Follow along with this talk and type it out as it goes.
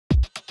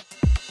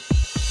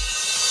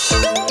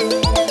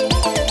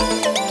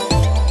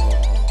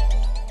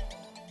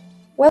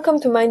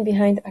Welcome to Mind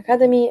Behind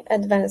Academy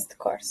Advanced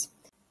course.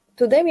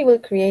 Today we will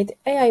create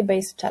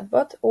AI-based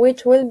chatbot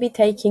which will be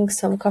taking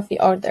some coffee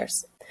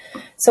orders.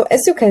 So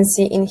as you can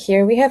see in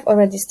here, we have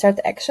already start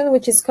action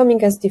which is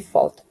coming as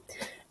default.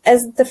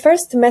 As the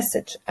first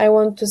message I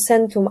want to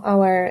send to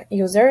our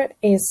user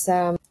is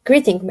a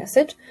greeting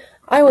message,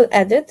 I will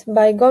add it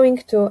by going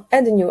to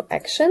add new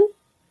action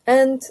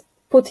and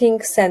putting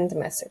send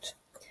message.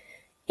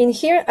 In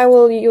here I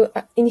will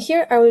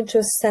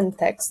choose send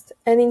text,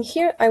 and in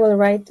here I will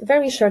write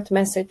very short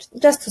message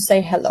just to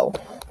say hello.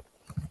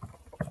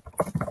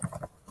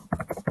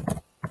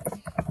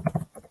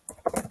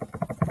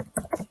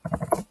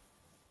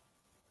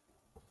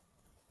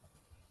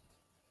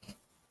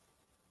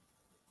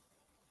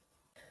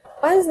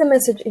 Once the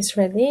message is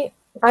ready,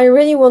 I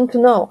really want to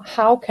know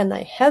how can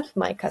I help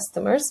my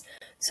customers.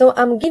 So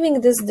I'm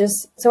giving them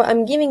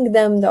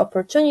the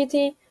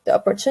opportunity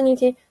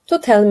to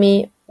tell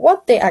me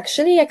what they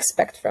actually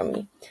expect from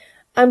me.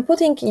 I'm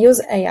putting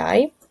use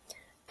AI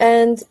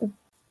and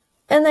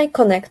I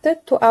connect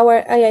it to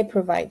our AI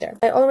provider.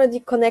 I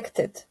already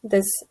connected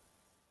this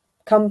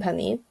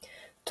company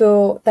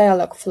to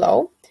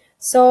Dialogflow.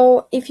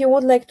 So if you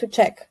would like to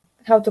check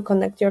how to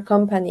connect your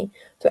company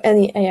to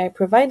any AI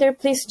provider,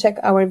 please check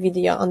our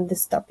video on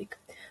this topic.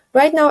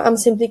 Right now, I'm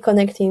simply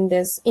connecting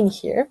this in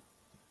here.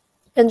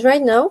 And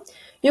right now,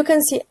 you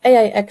can see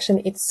AI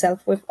action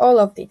itself with all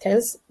of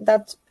details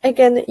that,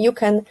 again, you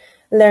can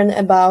learn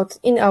about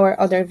in our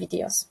other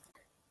videos.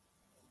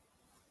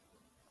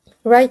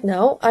 Right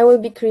now, I will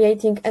be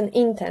creating an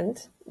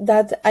intent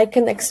that I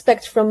can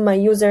expect from my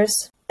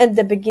users at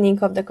the beginning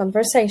of the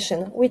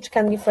conversation, which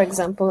can be, for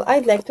example,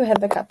 I'd like to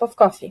have a cup of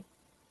coffee.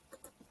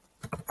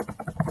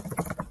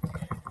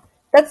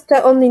 That's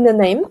only the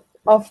name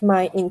of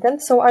my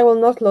intent, so I will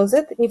not lose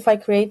it if I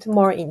create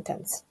more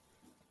intents.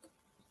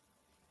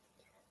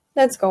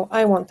 Let's go.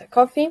 I want a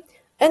coffee,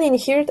 and in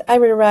here I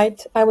will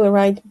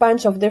write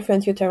bunch of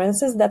different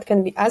utterances that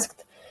can be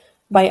asked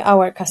by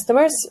our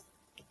customers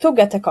to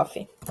get a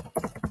coffee.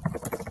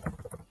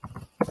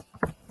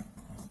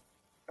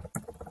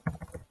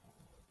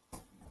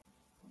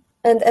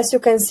 And as you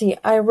can see,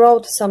 I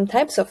wrote some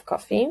types of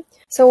coffee.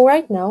 So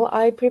right now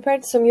I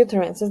prepared some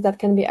utterances that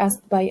can be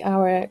asked by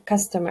our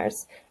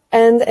customers.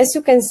 And as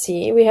you can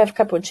see, we have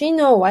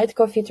cappuccino, white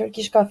coffee,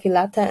 Turkish coffee,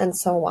 latte, and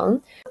so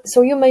on.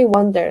 So you may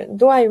wonder,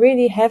 do I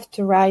really have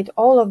to write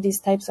all of these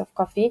types of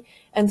coffee?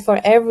 And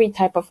for every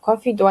type of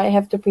coffee, do I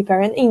have to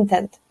prepare an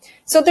intent?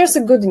 So there's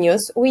a good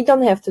news. We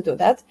don't have to do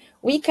that.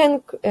 We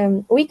can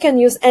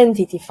use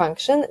entity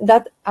function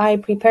that I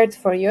prepared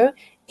for you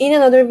in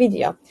another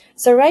video.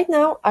 So right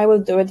now I will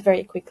do it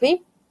very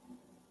quickly.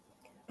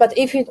 But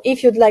if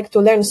you'd like to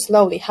learn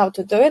slowly how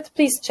to do it,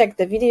 please check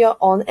the video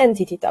on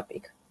entity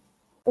topic.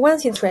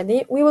 Once it's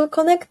ready, we will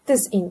connect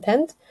this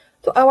intent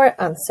to our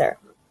answer.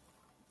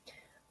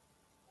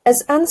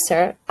 As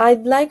answer,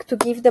 I'd like to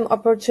give them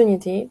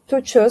opportunity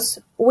to choose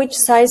which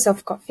size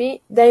of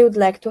coffee they would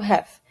like to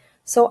have.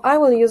 So I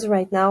will use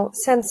right now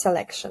send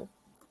selection.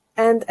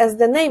 And as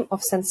the name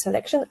of send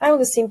selection, I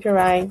will simply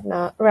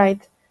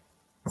write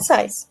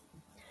size.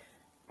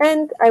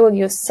 And I will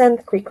use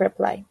send quick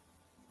reply.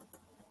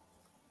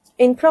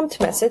 In prompt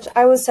message,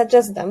 I will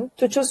suggest them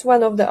to choose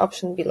one of the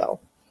options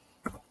below.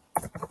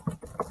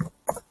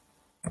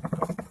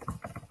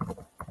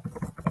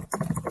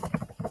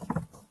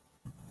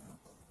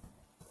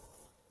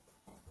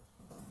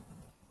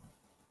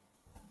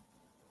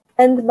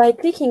 And by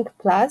clicking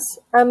plus,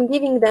 I'm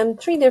giving them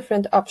 3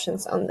 different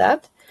options on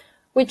that,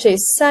 which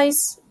is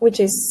size, which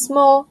is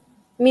small,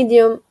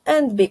 medium,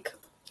 and big.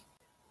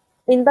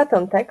 In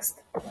button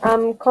text,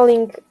 I'm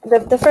calling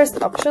the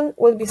first option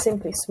will be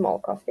simply small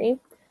coffee.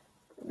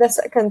 The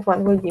second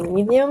one will be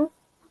medium.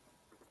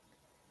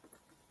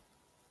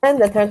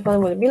 And the third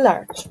one will be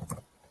large.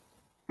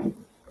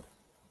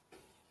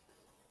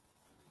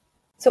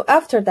 So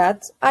after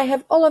that, I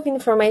have all of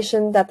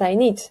information that I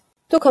need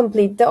to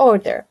complete the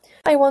order.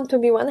 I want to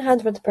be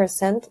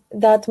 100%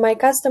 that my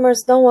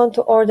customers don't want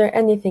to order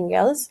anything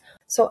else.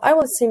 So I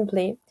will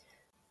simply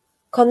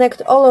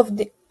connect all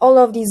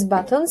of these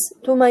buttons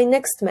to my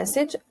next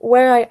message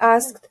where I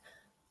asked,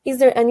 is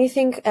there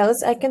anything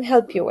else I can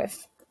help you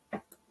with?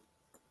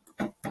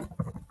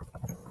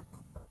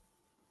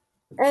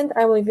 And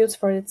I will use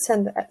for it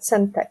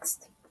send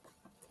text.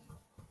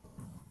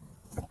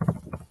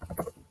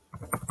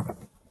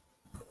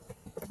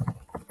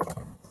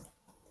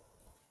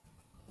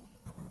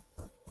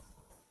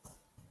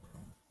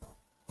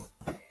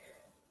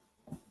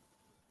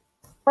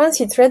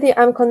 Once it's ready,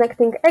 I'm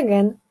connecting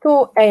again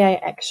to AI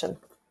action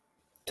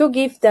to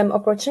give them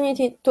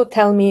opportunity to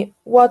tell me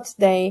what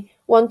they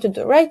want to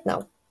do right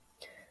now.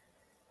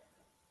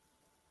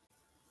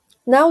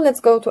 Now let's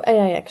go to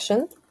AI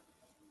action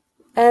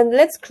and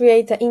let's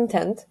create an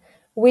intent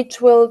which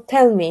will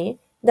tell me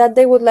that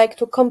they would like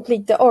to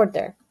complete the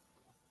order.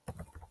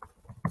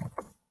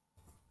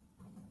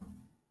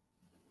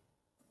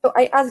 So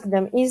I ask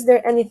them, is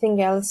there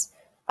anything else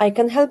I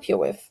can help you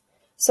with?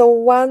 So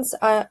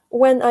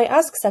when I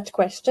ask such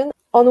question,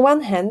 On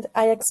one hand,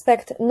 I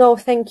expect no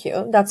thank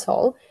you, that's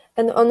all.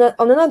 And on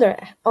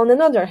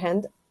another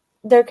hand,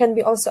 there can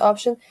be also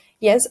option,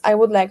 yes, I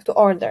would like to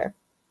order.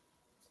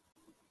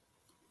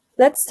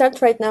 Let's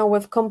start right now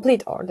with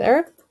complete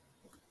order.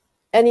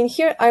 And in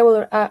here, I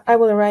will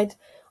write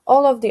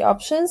all of the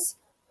options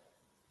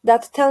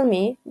that tell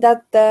me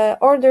that the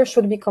order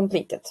should be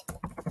completed.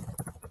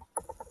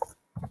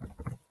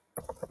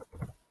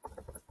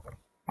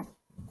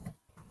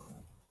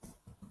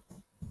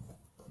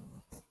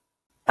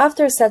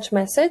 After such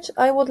message,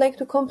 I would like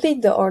to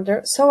complete the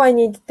order, so I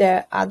need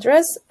the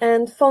address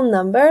and phone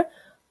number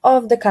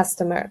of the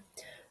customer.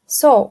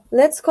 So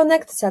let's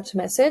connect such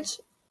message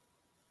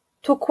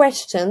to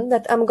question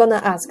that I'm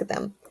gonna ask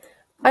them.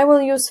 I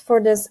will use for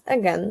this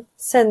again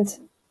send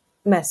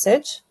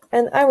message,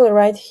 and I will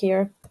write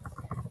here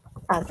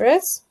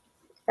address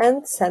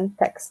and send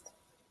text.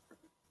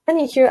 And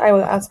in here I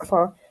will ask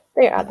for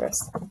their address.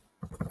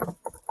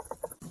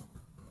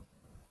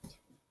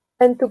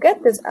 And to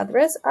get this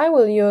address, I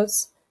will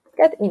use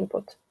get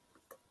input.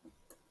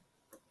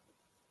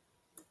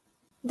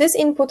 This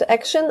input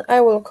action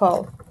I will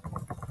call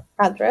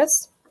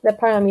address. The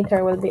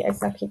parameter will be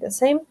exactly the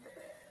same.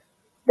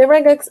 The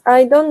regex,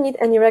 I don't need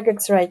any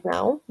regex right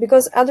now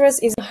because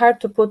address is hard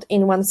to put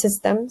in one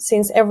system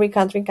since every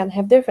country can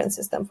have different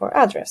system for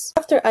address.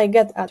 After I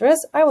get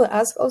address, I will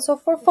ask also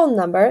for phone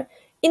number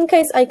in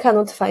case I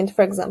cannot find,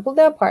 for example,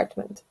 the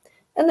apartment.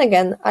 And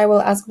again, I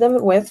will ask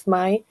them with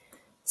my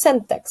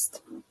send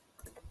text.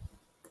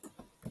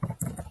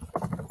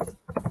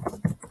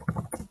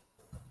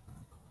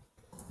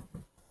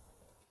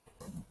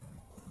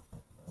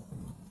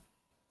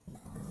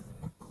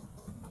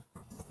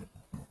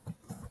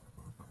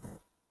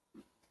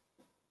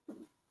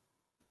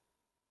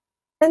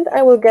 And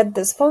I will get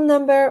this phone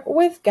number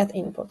with get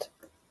input.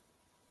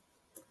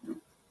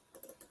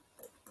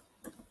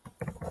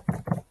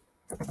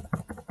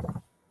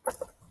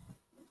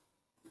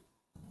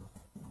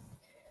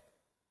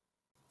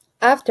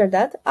 After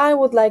that, I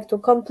would like to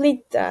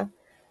complete the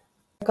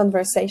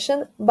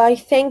conversation by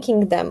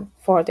thanking them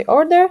for the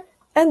order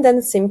and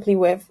then simply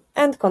with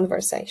end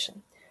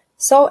conversation.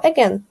 So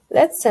again,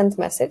 let's send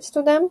message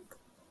to them.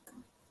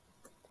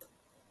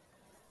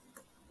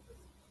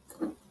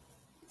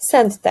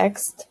 Send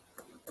text.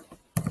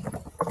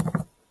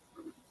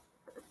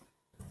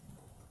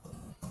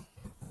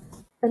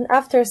 And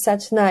after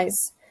such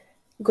nice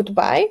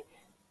goodbye,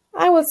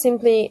 I will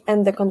simply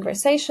end the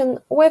conversation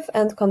with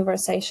end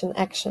conversation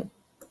action.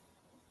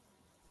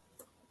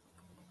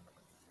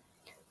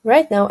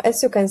 Right now,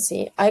 as you can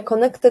see, I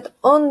connected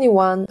only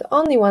one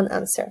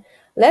answer.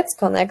 Let's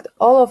connect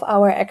all of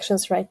our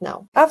actions right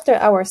now. After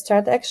our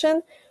start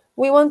action,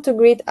 we want to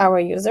greet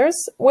our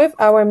users with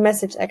our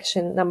message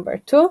action number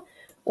 2,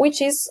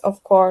 which is,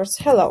 of course,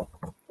 hello.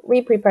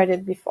 We prepared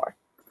it before.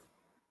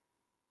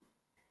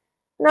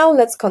 Now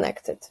let's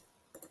connect it.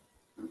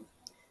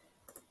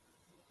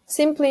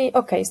 Simply,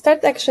 okay,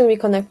 start action, we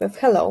connect with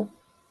hello.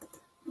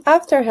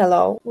 After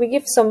hello, we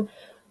give some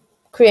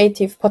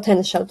creative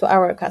potential to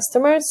our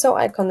customers, so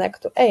I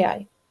connect to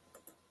AI.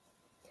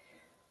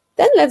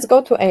 Then let's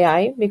go to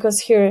AI,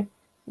 because here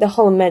the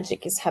whole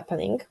magic is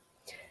happening.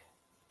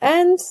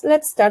 And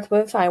let's start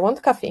with I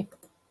want coffee.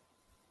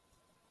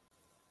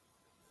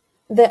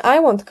 The I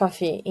want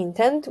coffee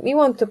intent, we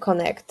want to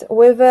connect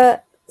with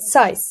a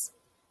size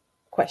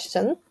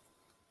question,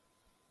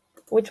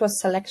 which was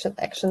selection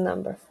action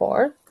number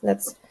 4.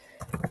 Let's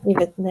give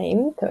it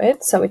name to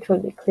it so it will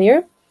be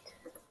clear.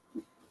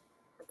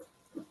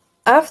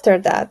 After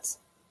that,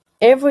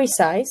 every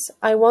size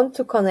I want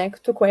to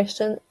connect to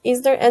question,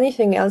 is there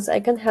anything else I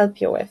can help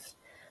you with?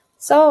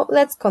 So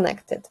let's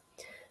connect it.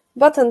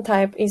 Button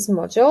type is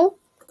module,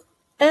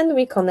 and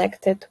we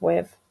connect it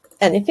with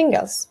anything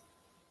else.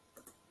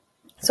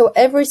 So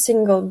every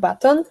single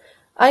button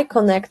I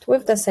connect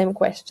with the same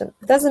question.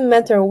 Doesn't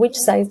matter which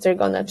size they're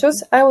gonna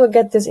choose, I will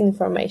get this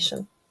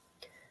information.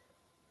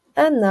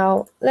 And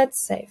now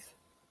let's save.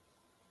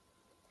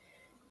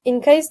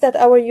 In case that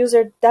our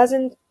user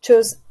doesn't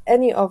choose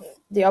any of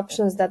the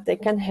options that they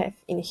can have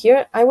in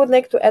here, I would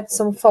like to add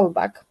some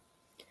fallback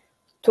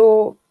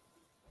to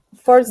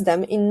force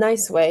them in a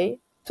nice way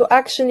to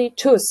actually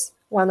choose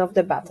one of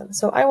the buttons.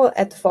 So I will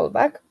add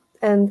fallback,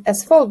 and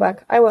as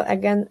fallback, I will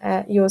again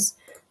use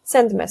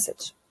send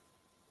message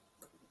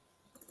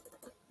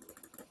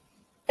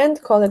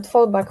and call it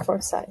fallback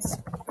for size.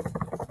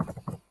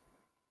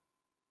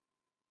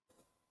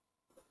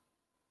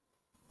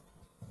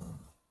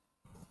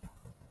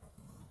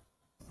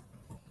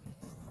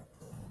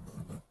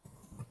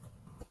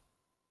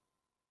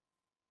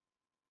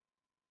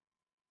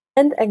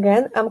 And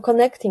again, I'm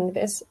connecting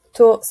this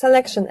to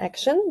selection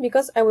action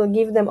because I will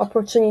give them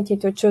opportunity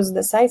to choose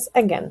the size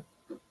again.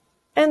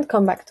 And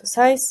come back to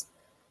size,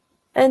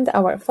 and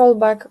our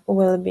fallback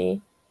will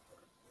be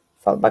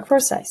fallback for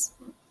size.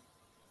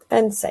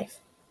 And save.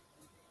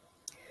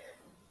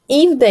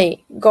 If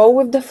they go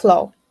with the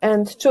flow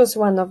and choose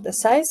one of the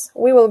size,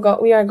 we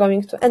are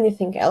going to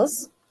anything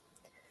else.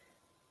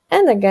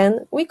 And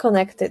again, we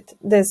connected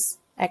this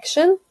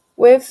action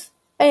with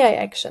AI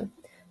action.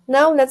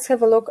 Now let's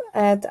have a look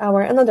at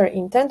our another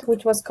intent,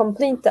 which was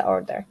complete the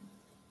order.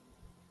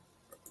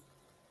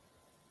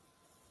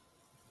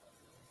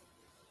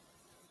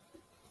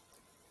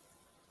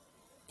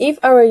 If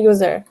our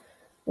user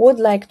would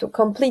like to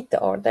complete the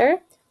order,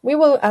 we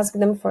will ask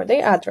them for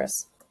their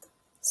address.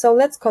 So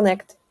let's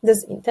connect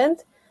this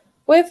intent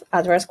with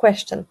address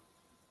question.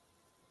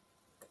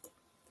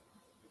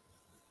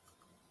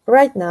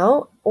 Right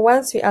now,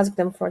 once we ask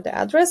them for the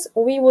address,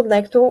 we would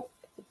like to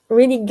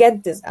really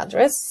get this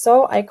address,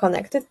 so I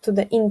connect it to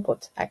the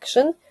input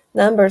action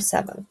number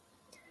 7.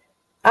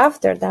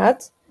 After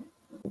that,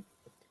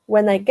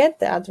 when I get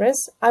the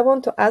address, I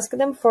want to ask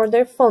them for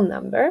their phone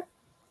number,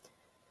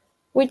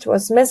 which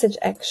was message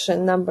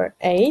action number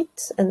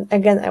 8, and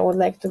again I would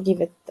like to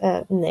give it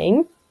a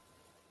name.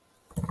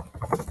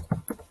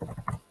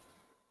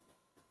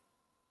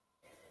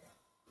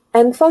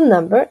 And phone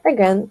number,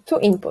 again, to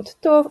input,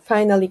 to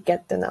finally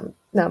get the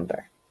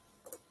number.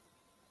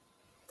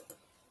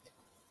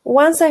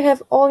 Once I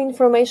have all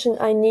information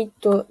I need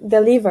to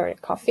deliver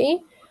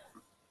coffee,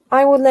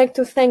 I would like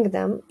to thank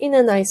them in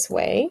a nice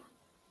way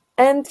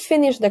and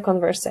finish the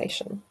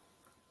conversation.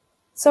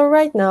 So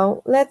right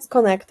now, let's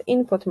connect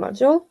input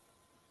module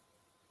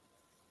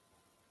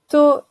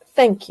to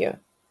thank you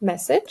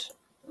message.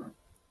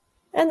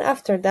 And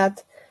after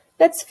that,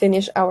 let's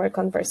finish our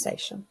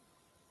conversation.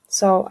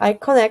 So I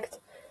connect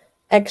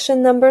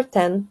action number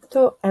 10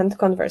 to end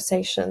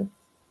conversation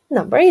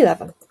number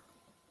 11.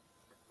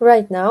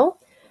 Right now,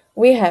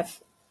 we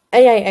have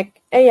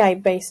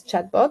AI-based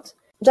chatbot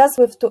just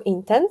with 2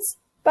 intents,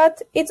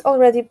 but it's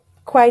already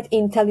quite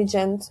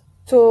intelligent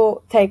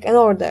to take an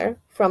order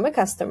from a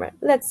customer.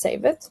 Let's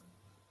save it.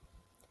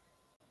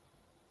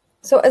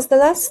 So as the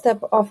last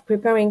step of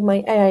preparing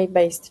my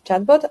AI-based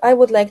chatbot, I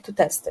would like to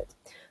test it.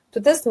 To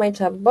test my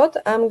chatbot,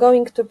 I'm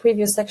going to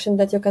preview section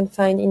that you can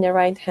find in the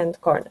right-hand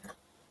corner.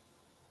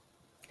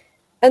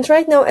 And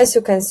right now, as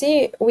you can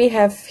see, we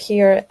have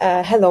here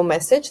a hello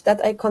message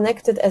that I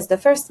connected as the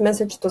first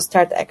message to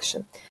start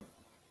action.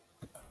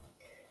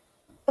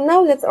 So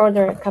now let's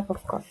order a cup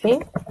of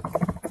coffee.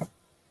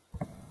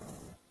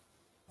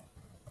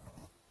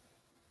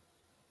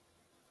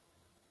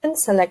 And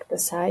select the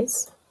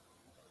size.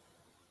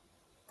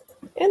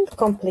 And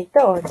complete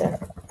the order.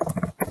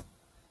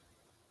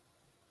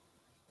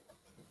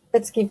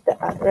 Let's give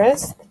the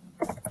address.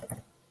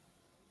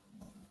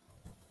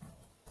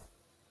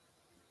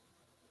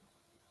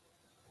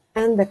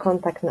 And the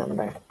contact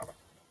number.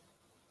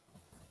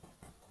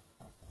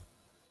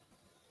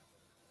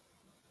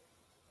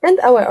 And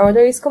our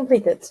order is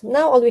completed.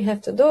 Now all we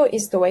have to do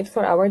is to wait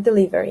for our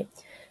delivery.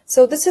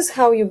 So this is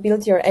how you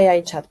build your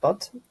AI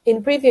chatbot.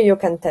 In preview you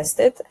can test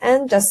it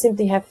and just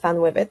simply have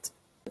fun with it.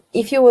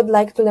 If you would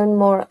like to learn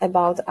more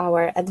about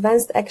our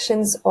advanced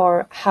actions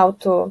or how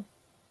to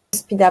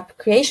speed up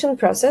creation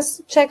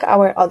process, check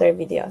our other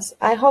videos.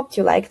 I hope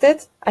you liked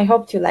it. I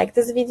hope you liked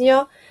this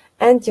video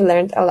and you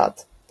learned a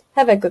lot.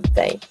 Have a good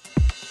day.